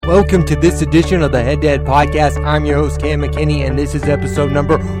Welcome to this edition of the Head to Head Podcast. I'm your host, Cam McKinney, and this is episode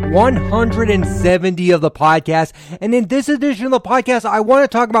number 170 of the podcast. And in this edition of the podcast, I want to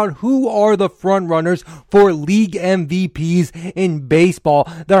talk about who are the front runners for league MVPs in baseball.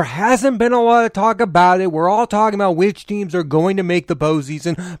 There hasn't been a lot of talk about it. We're all talking about which teams are going to make the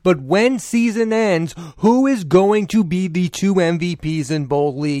postseason, but when season ends, who is going to be the two MVPs in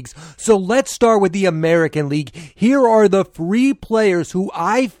both leagues? So let's start with the American League. Here are the three players who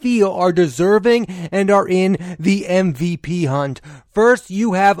I feel are deserving and are in the MVP hunt. First,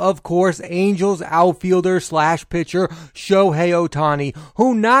 you have, of course, Angels outfielder slash pitcher Shohei Ohtani,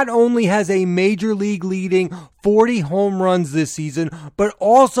 who not only has a major league leading 40 home runs this season, but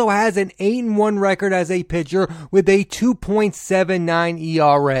also has an 8-1 record as a pitcher with a 2.79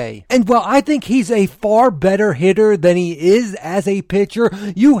 ERA. And while I think he's a far better hitter than he is as a pitcher,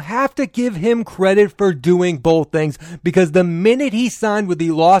 you have to give him credit for doing both things, because the minute he signed with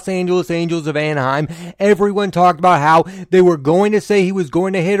the Los Angeles Angels of Anaheim, everyone talked about how they were going to say he was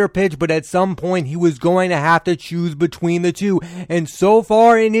going to hit or pitch, but at some point he was going to have to choose between the two. And so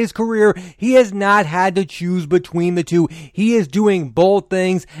far in his career, he has not had to choose between the two. He is doing both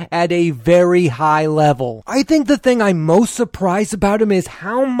things at a very high level. I think the thing I'm most surprised about him is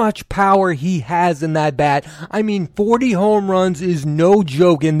how much power he has in that bat. I mean, 40 home runs is no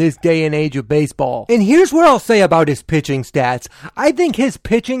joke in this day and age of baseball. And here's what I'll say about his pitching stats. I think his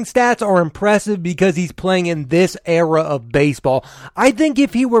pitching stats are impressive because he's playing in this era of baseball. I think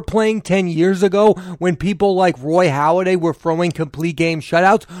if he were playing 10 years ago, when people like Roy Halladay were throwing complete game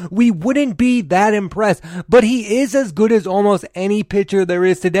shutouts, we wouldn't be that impressed. But he is as good as almost any pitcher there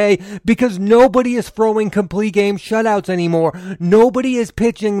is today, because nobody is throwing complete game shutouts anymore. Nobody is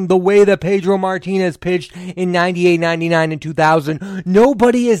pitching the way that Pedro Martinez pitched in 98, 99, and 2000.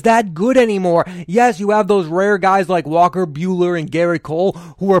 Nobody is that good anymore. Yes, you have those rare guys like Walker Buehler and Garrett Cole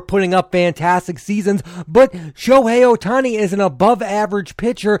who are putting up fantastic seasons, but Shohei Ohtani is an above average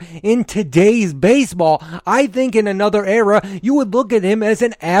pitcher in today's baseball. I think in another era, you would look at him as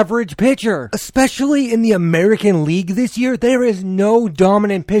an average pitcher. Especially in the American League this year, there is no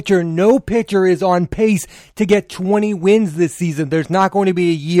dominant pitcher. No pitcher is on pace to get 20 wins this season. There's not going to be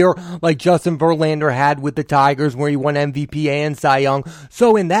a year like Justin Verlander had with the Tigers where he won MVP and Cy Young.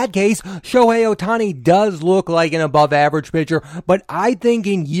 So in that case, Shohei Ohtani does look like an above average pitcher, but I think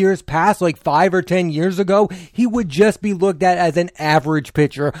in years past, like 5 or 10 years ago, he would just be looked at as an average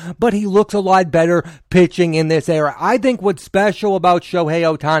pitcher, but he looks a lot better pitching in this era. I think what's special about Shohei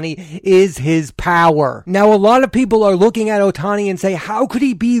Ohtani is his power. Now, a lot of people are looking at Ohtani and say, how could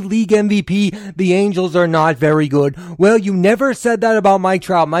he be league MVP? The Angels are not very good. Well, you never said that about Mike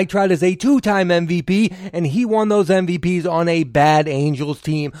Trout. Mike Trout is a 2-time MVP, and he won those MVPs on a bad Angels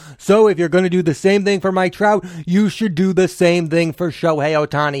team. So if you're going to do the same thing for Mike Trout, you should do the same thing for Shohei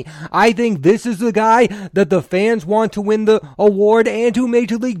Ohtani. I think this is the guy that the fans want to win the award, and who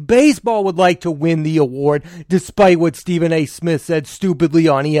Major League Baseball would like to win the award, despite what Stephen A. Smith said stupidly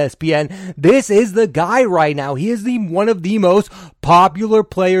on ESPN. This is the guy right now. He is one of the most popular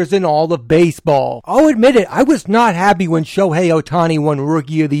players in all of baseball. I'll admit it, I was not happy when Shohei Ohtani won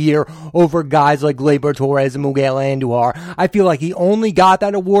Rookie of the Year over guys like Gleyber Torres and Miguel Andujar. I feel like he only got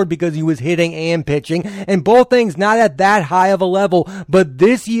that award because he was hitting and pitching, and both things not at that high of a level, but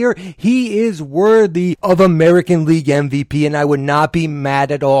this year he is worthy of American League MVP, and I would not be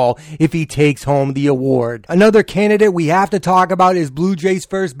mad at all if he takes home the award. Another candidate we have to talk about is Blue Jays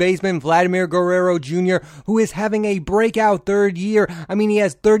first baseman Vladimir Guerrero Jr., who is having a breakout third year. I mean, he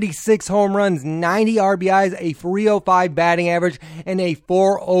has 36 home runs, 90 RBIs, a 305 batting average, and a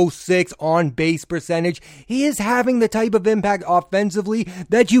 406 on-base percentage. He is having the type of impact offensively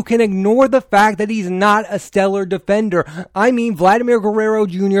that you can ignore the fact that he's not a stellar defender. I mean, Vladimir Guerrero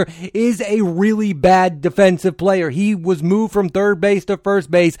Jr. is a really bad defensive player. He was moved from third base to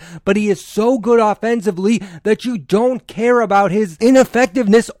first base, but he is so good offensively that you don't care about his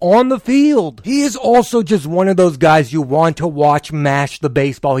ineffectiveness on the field. He is also just one of those guys you want to watch mash the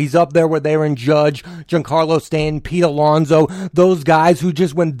baseball. He's up there with Aaron Judge, Giancarlo Stanton, Pete Alonso, those guys who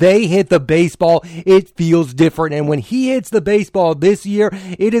just, when they hit the baseball, it feels different. And when he hits the baseball this year,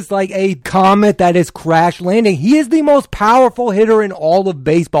 it is like a comet that is crash landing. He is the most powerful hitter in all of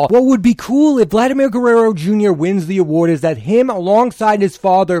baseball. What would be cool if Vladimir Guerrero Jr. wins the award is that him, alongside his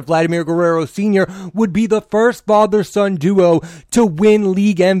father, Vladimir Guerrero Sr., would be the first father-son duo to win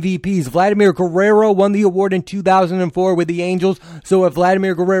league MVPs. Vladimir Guerrero won the award in 2004 with the Angels, so if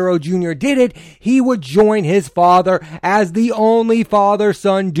Vladimir Guerrero Jr. did it, he would join his father as the only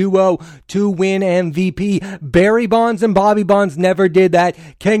father-son duo to win MVP. Barry Bonds and Bobby Bonds never did that.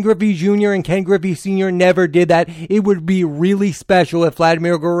 Ken Griffey Jr. and Ken Griffey Sr. never did that. It would be really special special if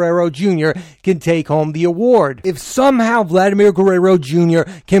Vladimir Guerrero Jr. can take home the award. If somehow Vladimir Guerrero Jr.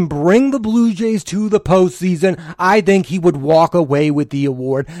 can bring the Blue Jays to the postseason, I think he would walk away with the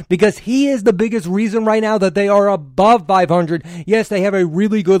award because he is the biggest reason right now that they are above 500. Yes, they have a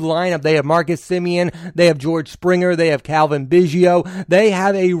really good lineup. They have Marcus Semien, they have George Springer, they have Calvin Biggio. They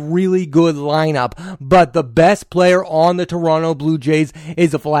have a really good lineup, but the best player on the Toronto Blue Jays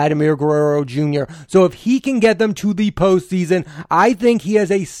is Vladimir Guerrero Jr. So if he can get them to the postseason, I think he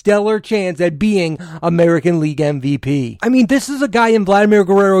has a stellar chance at being American League MVP. I mean, this is a guy in Vladimir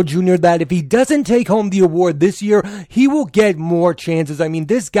Guerrero Jr. that if he doesn't take home the award this year, he will get more chances. I mean,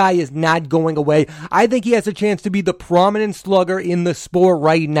 this guy is not going away. I think he has a chance to be the prominent slugger in the sport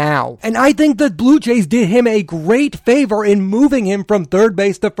right now. And I think the Blue Jays did him a great favor in moving him from third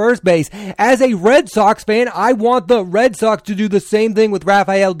base to first base. As a Red Sox fan, I want the Red Sox to do the same thing with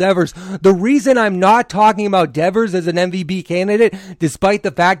Rafael Devers. The reason I'm not talking about Devers as an MVP candidate, despite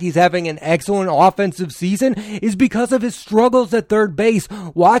the fact he's having an excellent offensive season, is because of his struggles at third base.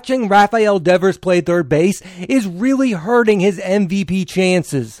 Watching Rafael Devers play third base is really hurting his MVP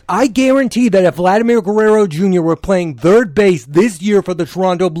chances. I guarantee that if Vladimir Guerrero Jr. were playing third base this year for the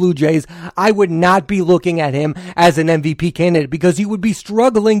Toronto Blue Jays, I would not be looking at him as an MVP candidate because he would be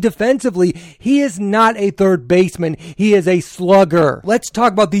struggling defensively. He is not a third baseman. He is a slugger. Let's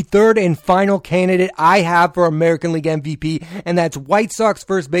talk about the third and final candidate I have for American League MVP, and that's White Sox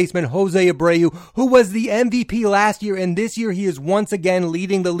first baseman Jose Abreu, who was the MVP last year, and this year he is once again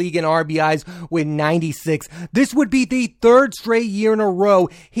leading the league in RBIs with 96. This would be the third straight year in a row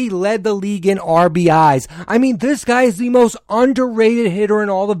he led the league in RBIs. I mean, this guy is the most underrated hitter in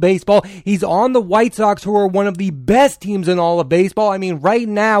all of baseball. He's on the White Sox, who are one of the best teams in all of baseball. I mean, right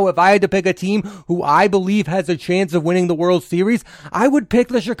now, if I had to pick a team who I believe has a chance of winning the World Series, I would pick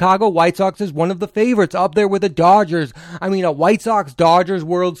the Chicago White Sox as one of the favorites, up there with the Dodgers. I mean, a White Sox-Dodgers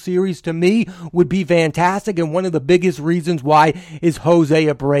World Series to me would be fantastic, and one of the biggest reasons why is Jose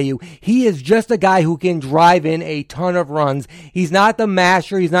Abreu. He is just a guy who can drive in a ton of runs. He's not the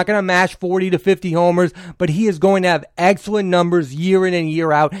masher. He's not going to mash 40 to 50 homers, but he is going to have excellent numbers year in and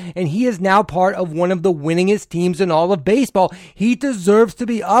year out, and he is now part of one of the winningest teams in all of baseball. He deserves to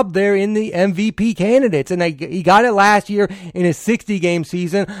be up there in the MVP candidates, and he got it last year in a 60-game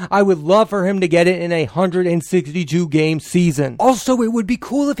season. I would love for him to get it in a 162-game season. Also, it would be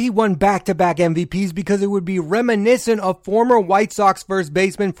cool if he won back-to-back MVPs because it would be reminiscent of former White Sox first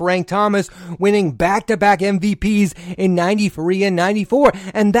baseman Frank Thomas winning back-to-back MVPs in 93 and 94,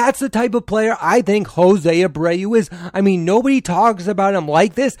 and that's the type of player I think Jose Abreu is. I mean, nobody talks about him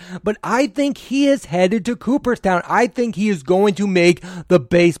like this, but I think he is headed to Cooperstown. I think he is going to make the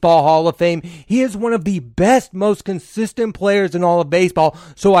Baseball Hall of Fame. He is one of the best, most consistent players in all of baseball,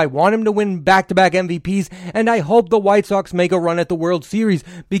 so I want him to win back-to-back MVPs, and I hope the White Sox make a run at the World Series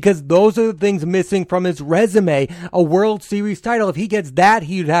because those are the things missing from his resume. A World Series title. If he gets that,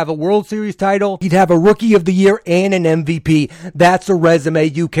 he'd have a World Series title, he'd have a Rookie of the Year and an MVP. That's a resume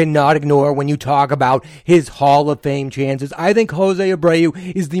you cannot ignore when you talk about his Hall of Fame chances. I think Jose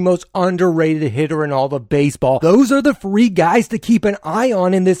Abreu is the most underrated hitter in all of baseball. Those are the three guys to keep an eye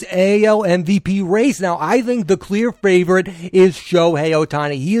on in this AL MVP race. Now, I think the clear favorite is Shohei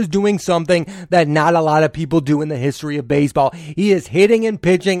Ohtani. He is doing something that not a lot of people do in the history of baseball. He is hitting and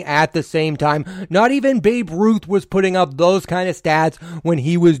pitching at the same time. Not even Babe Ruth was putting up those kind of stats when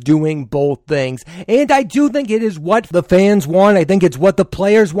he was doing both things. And I do think it is what the fans want. I think it's what the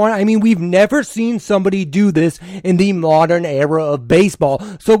players want. I mean, we've never seen somebody do this in the modern era of baseball.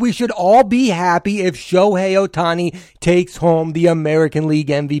 So we should all be happy if Shohei Ohtani takes home the American League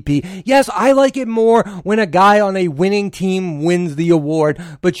MVP. Yes, I like it more when a guy on a winning team wins the award,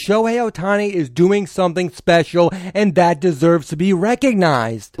 but Shohei Ohtani is doing something special, and that deserves to be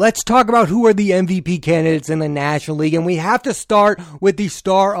recognized. Let's talk about who are the MVP candidates in the National League, and we have to start with the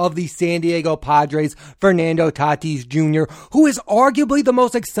star of the San Diego Padres, Fernando Tatis Jr., who is arguably the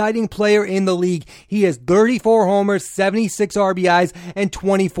most exciting player in the league. He has 34 homers, 76 RBIs, and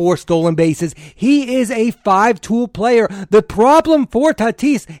 24 stolen bases. He is a five-tool player. The problem for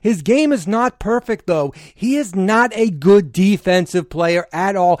Tatis, his game is not perfect though. He is not a good defensive player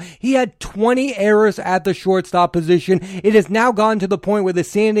at all. He had 20 errors at the shortstop position. It has now gone to the point where the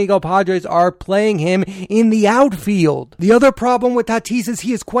San Diego Padres are playing him in the outfield. The other problem with Tatis is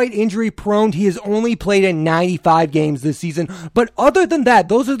he is quite injury prone. He has only played in 95 games this season. But other than that,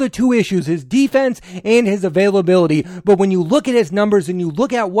 those are the two issues, his defense and his availability. But when you look at his numbers and you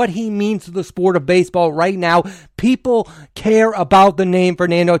look at what he means to the sport of baseball right now, People care about the name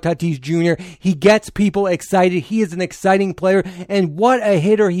Fernando Tatis Jr. He gets people excited. He is an exciting player, and what a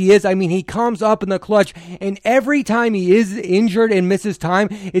hitter he is. I mean, he comes up in the clutch, and every time he is injured and misses time,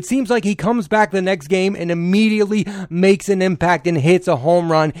 it seems like he comes back the next game and immediately makes an impact and hits a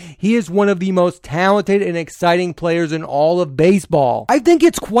home run. He is one of the most talented and exciting players in all of baseball. I think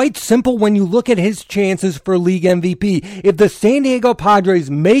it's quite simple when you look at his chances for league MVP. If the San Diego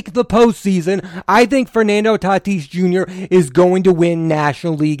Padres make the postseason, I think Fernando Tatis Jr. is going to win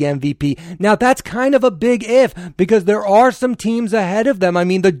National League MVP. Now, that's kind of a big if, because there are some teams ahead of them. I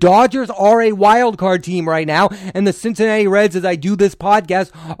mean, the Dodgers are a wild card team right now, and the Cincinnati Reds, as I do this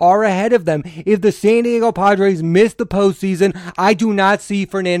podcast, are ahead of them. If the San Diego Padres miss the postseason, I do not see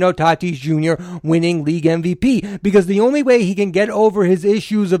Fernando Tatis Jr. winning league MVP, because the only way he can get over his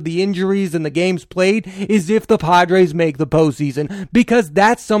issues of the injuries and the games played is if the Padres make the postseason, because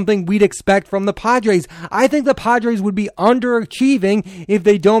that's something we'd expect from the Padres. I think the Padres would be underachieving if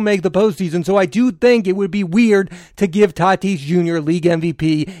they don't make the postseason, so I do think it would be weird to give Tatis Jr. league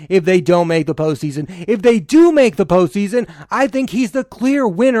MVP if they don't make the postseason. If they do make the postseason, I think he's the clear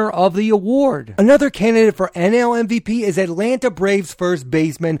winner of the award. Another candidate for NL MVP is Atlanta Braves first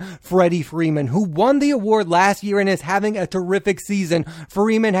baseman Freddie Freeman, who won the award last year and is having a terrific season.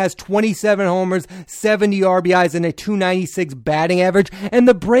 Freeman has 27 homers, 70 RBIs, and a .296 batting average, and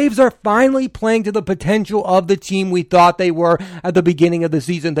the Braves are finally playing to the potential of the team we thought they were at the beginning of the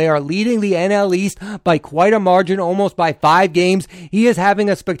season. They are leading the NL East by quite a margin, almost by 5 games. He is having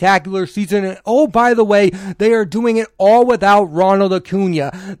a spectacular season, and oh, by the way, they are doing it all without Ronald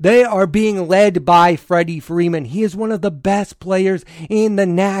Acuna. They are being led by Freddie Freeman. He is one of the best players in the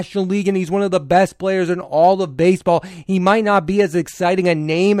National League, and he's one of the best players in all of baseball. He might not be as exciting a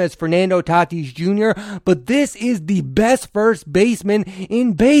name as Fernando Tatis Jr., but this is the best first baseman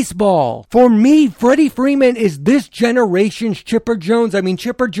in baseball. For me, Freddie Freeman is this generation's Chipper Jones. I mean,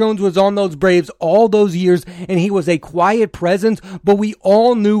 Chipper Jones was on those Braves all those years, and he was a quiet presence, but we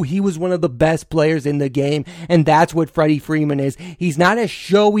all knew he was one of the best players in the game, and that's what Freddie Freeman is. He's not as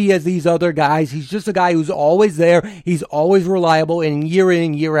showy as these other guys. He's just a guy who's always there. He's always reliable, and year in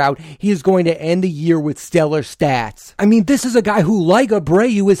and year out, he is going to end the year with stellar stats. I mean, this is a guy who, like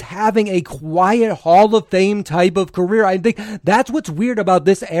Abreu, is having a quiet Hall of Fame type of career. I think that's what's weird about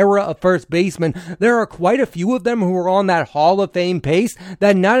this era of first baseman. There are quite a few of them who are on that Hall of Fame pace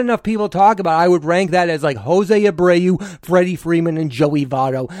that not enough people talk about. I would rank that as like Jose Abreu, Freddie Freeman, and Joey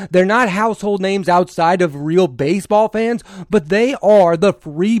Votto. They're not household names outside of real baseball fans, but they are the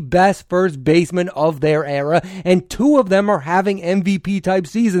 3 best first basemen of their era, and 2 of them are having MVP type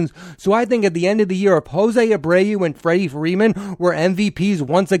seasons. So I think at the end of the year, if Jose Abreu and Freddie Freeman were MVPs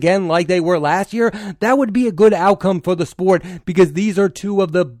once again like they were last year, that would be a good outcome for the sport, because these are 2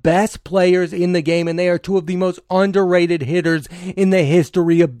 of the best players in the game, and they are 2 of the most underrated hitters in the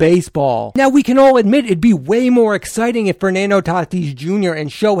history of baseball. Now, we can all admit it'd be way more exciting if Fernando Tatis Jr. and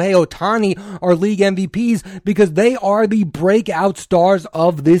Shohei Ohtani are league MVPs, because they are the breakout stars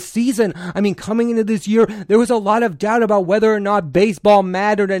of this season. I mean, coming into this year, there was a lot of doubt about whether or not baseball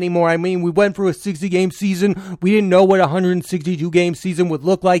mattered anymore. I mean, we went through a 60-game season. We didn't know what a 162-game season would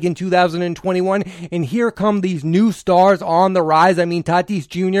look like in 2021, and here come these new stars on the rise. I mean, Tatis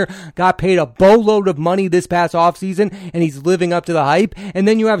Jr. got paid a boatload of money this past offseason, and he's living up to the hype. And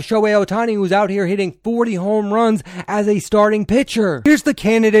then you have Shohei Ohtani, who's out here hitting 40 home runs as a starting pitcher. Here's the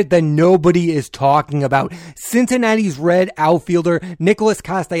candidate that nobody is talking about: Cincinnati's Red outfielder Nicholas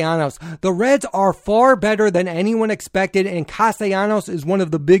Castellanos. The Reds are far better than anyone expected, and Castellanos is one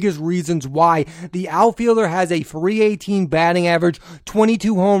of the biggest reasons why. The outfielder has a .318 batting average,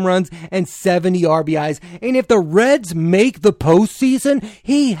 22 home runs, and 70 RBIs. And if the Reds make the postseason,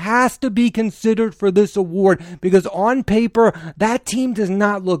 he has to be considered for this award, because on paper, that team does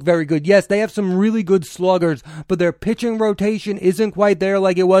not look very good. Yes, they have some really good sluggers, but their pitching rotation isn't quite there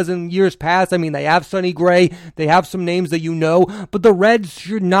like it was in years past. I mean, they have Sonny Gray, they have some names that you know, but the Reds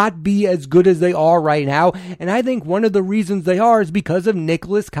should not be as good as they are right now, and I think one of the reasons they are is because of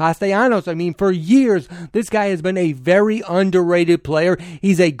Nicholas Castellanos. I mean, for years, this guy has been a very underrated player.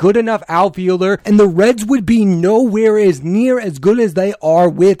 He's a good enough outfielder, and the Reds would be nowhere as near as good as they are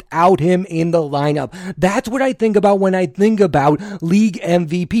without him in the lineup. That's what I think about when I think about league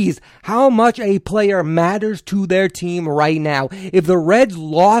MVPs, how much a player matters to their team right now. If the Reds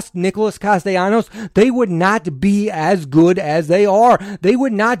lost Nicholas Castellanos, they would not be as good as they are. They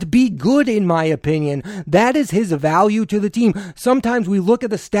would not be good, in my opinion. That is his value to the team. Sometimes we look at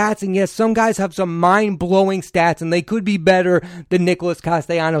the stats, and yes, some guys have some mind-blowing stats, and they could be better than Nicholas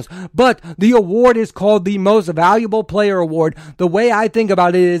Castellanos, but the award is called the Most Valuable Player Award. The way I think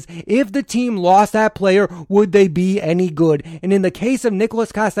about it is, if the team lost that that player, would they be any good? And in the case of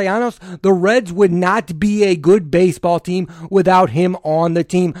Nicholas Castellanos, the Reds would not be a good baseball team without him on the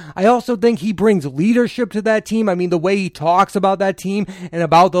team. I also think he brings leadership to that team. I mean, the way he talks about that team and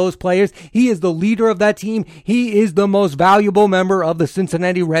about those players, he is the leader of that team. He is the most valuable member of the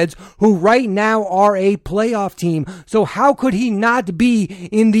Cincinnati Reds, who right now are a playoff team. So how could he not be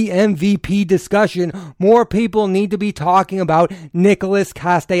in the MVP discussion? More people need to be talking about Nicholas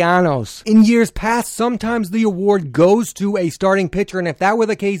Castellanos. In years past, sometimes the award goes to a starting pitcher, and if that were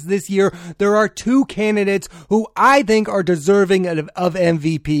the case this year, there are two candidates who I think are deserving of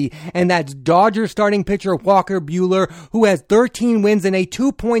MVP, and that's Dodgers starting pitcher Walker Buehler, who has 13 wins and a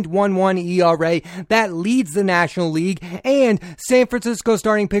 2.11 ERA. That leads the National League, and San Francisco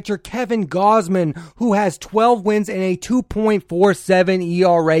starting pitcher Kevin Gausman, who has 12 wins and a 2.47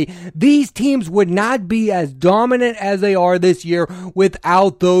 ERA. These teams would not be as dominant as they are this year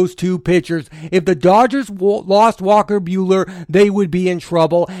without those two pitchers. If the Dodgers lost Walker Buehler, they would be in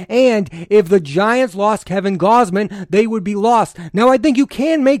trouble, and if the Giants lost Kevin Gausman, they would be lost. Now, I think you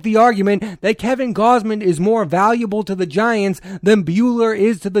can make the argument that Kevin Gausman is more valuable to the Giants than Buehler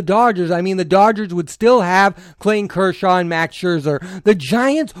is to the Dodgers. I mean, the Dodgers would still have Clayton Kershaw and Max Scherzer. The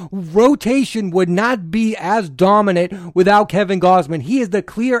Giants' rotation would not be as dominant without Kevin Gausman. He is the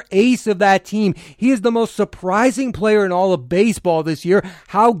clear ace of that team. He is the most surprising player in all of baseball this year,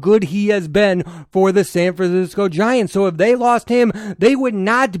 how good he has been for the San Francisco Giants. So if they lost him, they would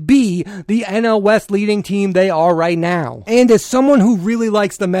not be the NL West leading team they are right now. And as someone who really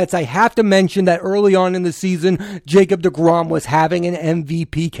likes the Mets, I have to mention that early on in the season, Jacob deGrom was having an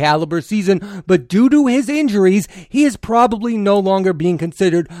MVP caliber season, but due to his injuries, he is probably no longer being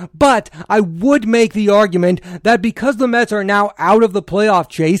considered. But I would make the argument that because the Mets are now out of the playoff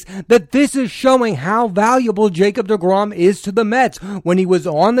chase, that this is showing how valuable Jacob deGrom is to the Mets. When he was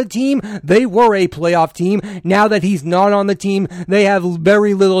on the team, they were a playoff team. Now that he's not on the team, they have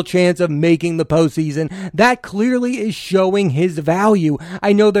very little chance of making the postseason. That clearly is showing his value.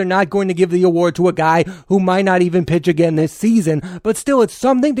 I know they're not going to give the award to a guy who might not even pitch again this season, but still, it's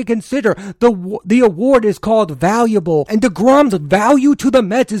something to consider. The award is called valuable, and deGrom's value to the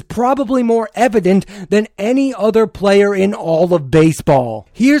Mets is probably more evident than any other player in all of baseball.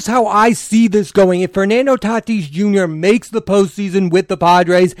 Here's how I see this going. If Fernando Tatis Jr. makes the postseason with the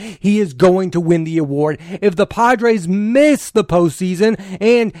Padres, he is going to win the award. If the Padres miss the postseason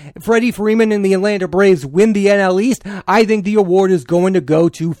and Freddie Freeman and the Atlanta Braves win the NL East, I think the award is going to go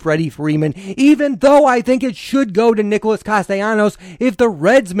to Freddie Freeman, even though I think it should go to Nicholas Castellanos if the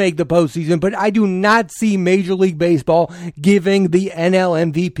Reds make the postseason. But I do not see Major League Baseball giving the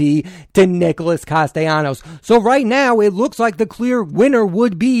NL MVP to Nicholas Castellanos. So right now, it looks like the clear winner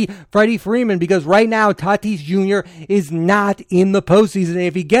would be Freddie Freeman, because right now, Tatis Jr. is not in the postseason. And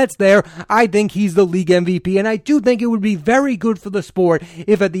if he gets there, I think he's the league MVP. And I do think it would be very good for the sport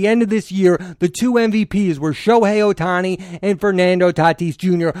if at the end of this year, the two MVPs were Shohei Ohtani and Fernando Tatis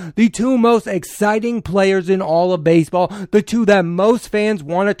Jr., the two most exciting players in all of baseball, the two that most fans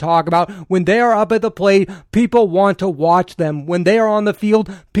want to talk about. When they are up at the plate, people want to watch them. When they are on the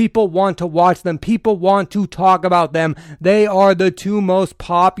field, people want to watch them. People want to talk about them. They are the two most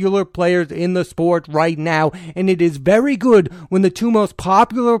popular players in the sport right now, and it is very good when the two most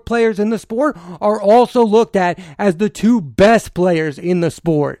popular players in the sport are also looked at as the two best players in the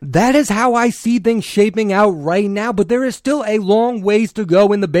sport. That is how I see things shaping out right now, but there is still a long ways to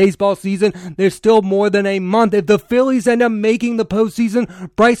go in the baseball season. There's still more than a month. If the Phillies end up making the postseason,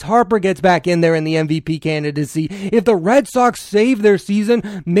 Bryce Harper gets back in there in the MVP candidacy. If the Red Sox save their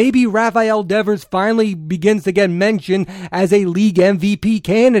season, maybe Rafael Devers finally begins to get mentioned as a league MVP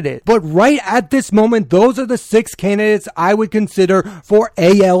candidate. But right at this moment, those are the 6 candidates I would consider for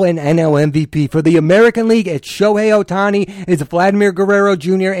AL and NL MVP. For the American League, it's Shohei Ohtani, it's Vladimir Guerrero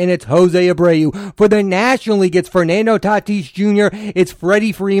Jr., and it's Jose Abreu. For the National League, it's Fernando Tatis Jr., it's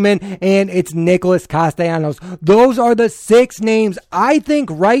Freddie Freeman, and it's Nicholas Castellanos. Those are the 6 names I think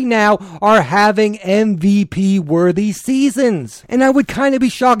right now are having MVP-worthy seasons. And I would kind of be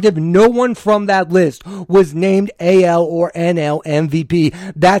shocked if no one from that list was named AL or NL MVP.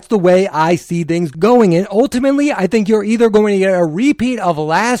 That's the way I see things going. And ultimately, I think you're either going to get a repeat of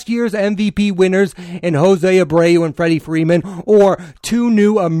last year's MVP winners in Jose Abreu and Freddie Freeman, or 2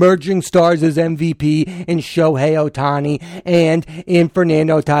 new emerging stars as MVP in Shohei Ohtani and in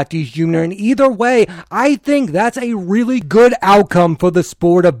Fernando Tatis Jr. And either way, I think that's a really good outcome for the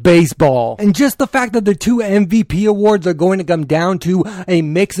sport of baseball. And just the fact that the 2 MVP awards are going to come down to a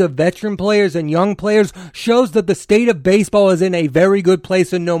mix of veteran players and young players shows that the state of baseball is in a very good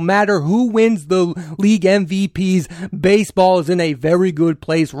place, and no matter who wins the league MVPs, baseball is in a very good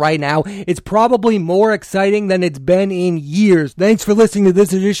place right now. now, it's probably more exciting than it's been in years. Thanks for listening to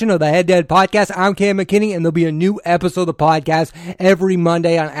this edition of the Head to Head Podcast. I'm Cam McKinney, and there'll be a new episode of the podcast every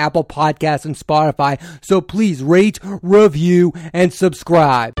Monday on Apple Podcasts and Spotify. So please rate, review, and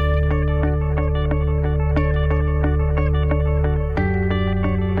subscribe.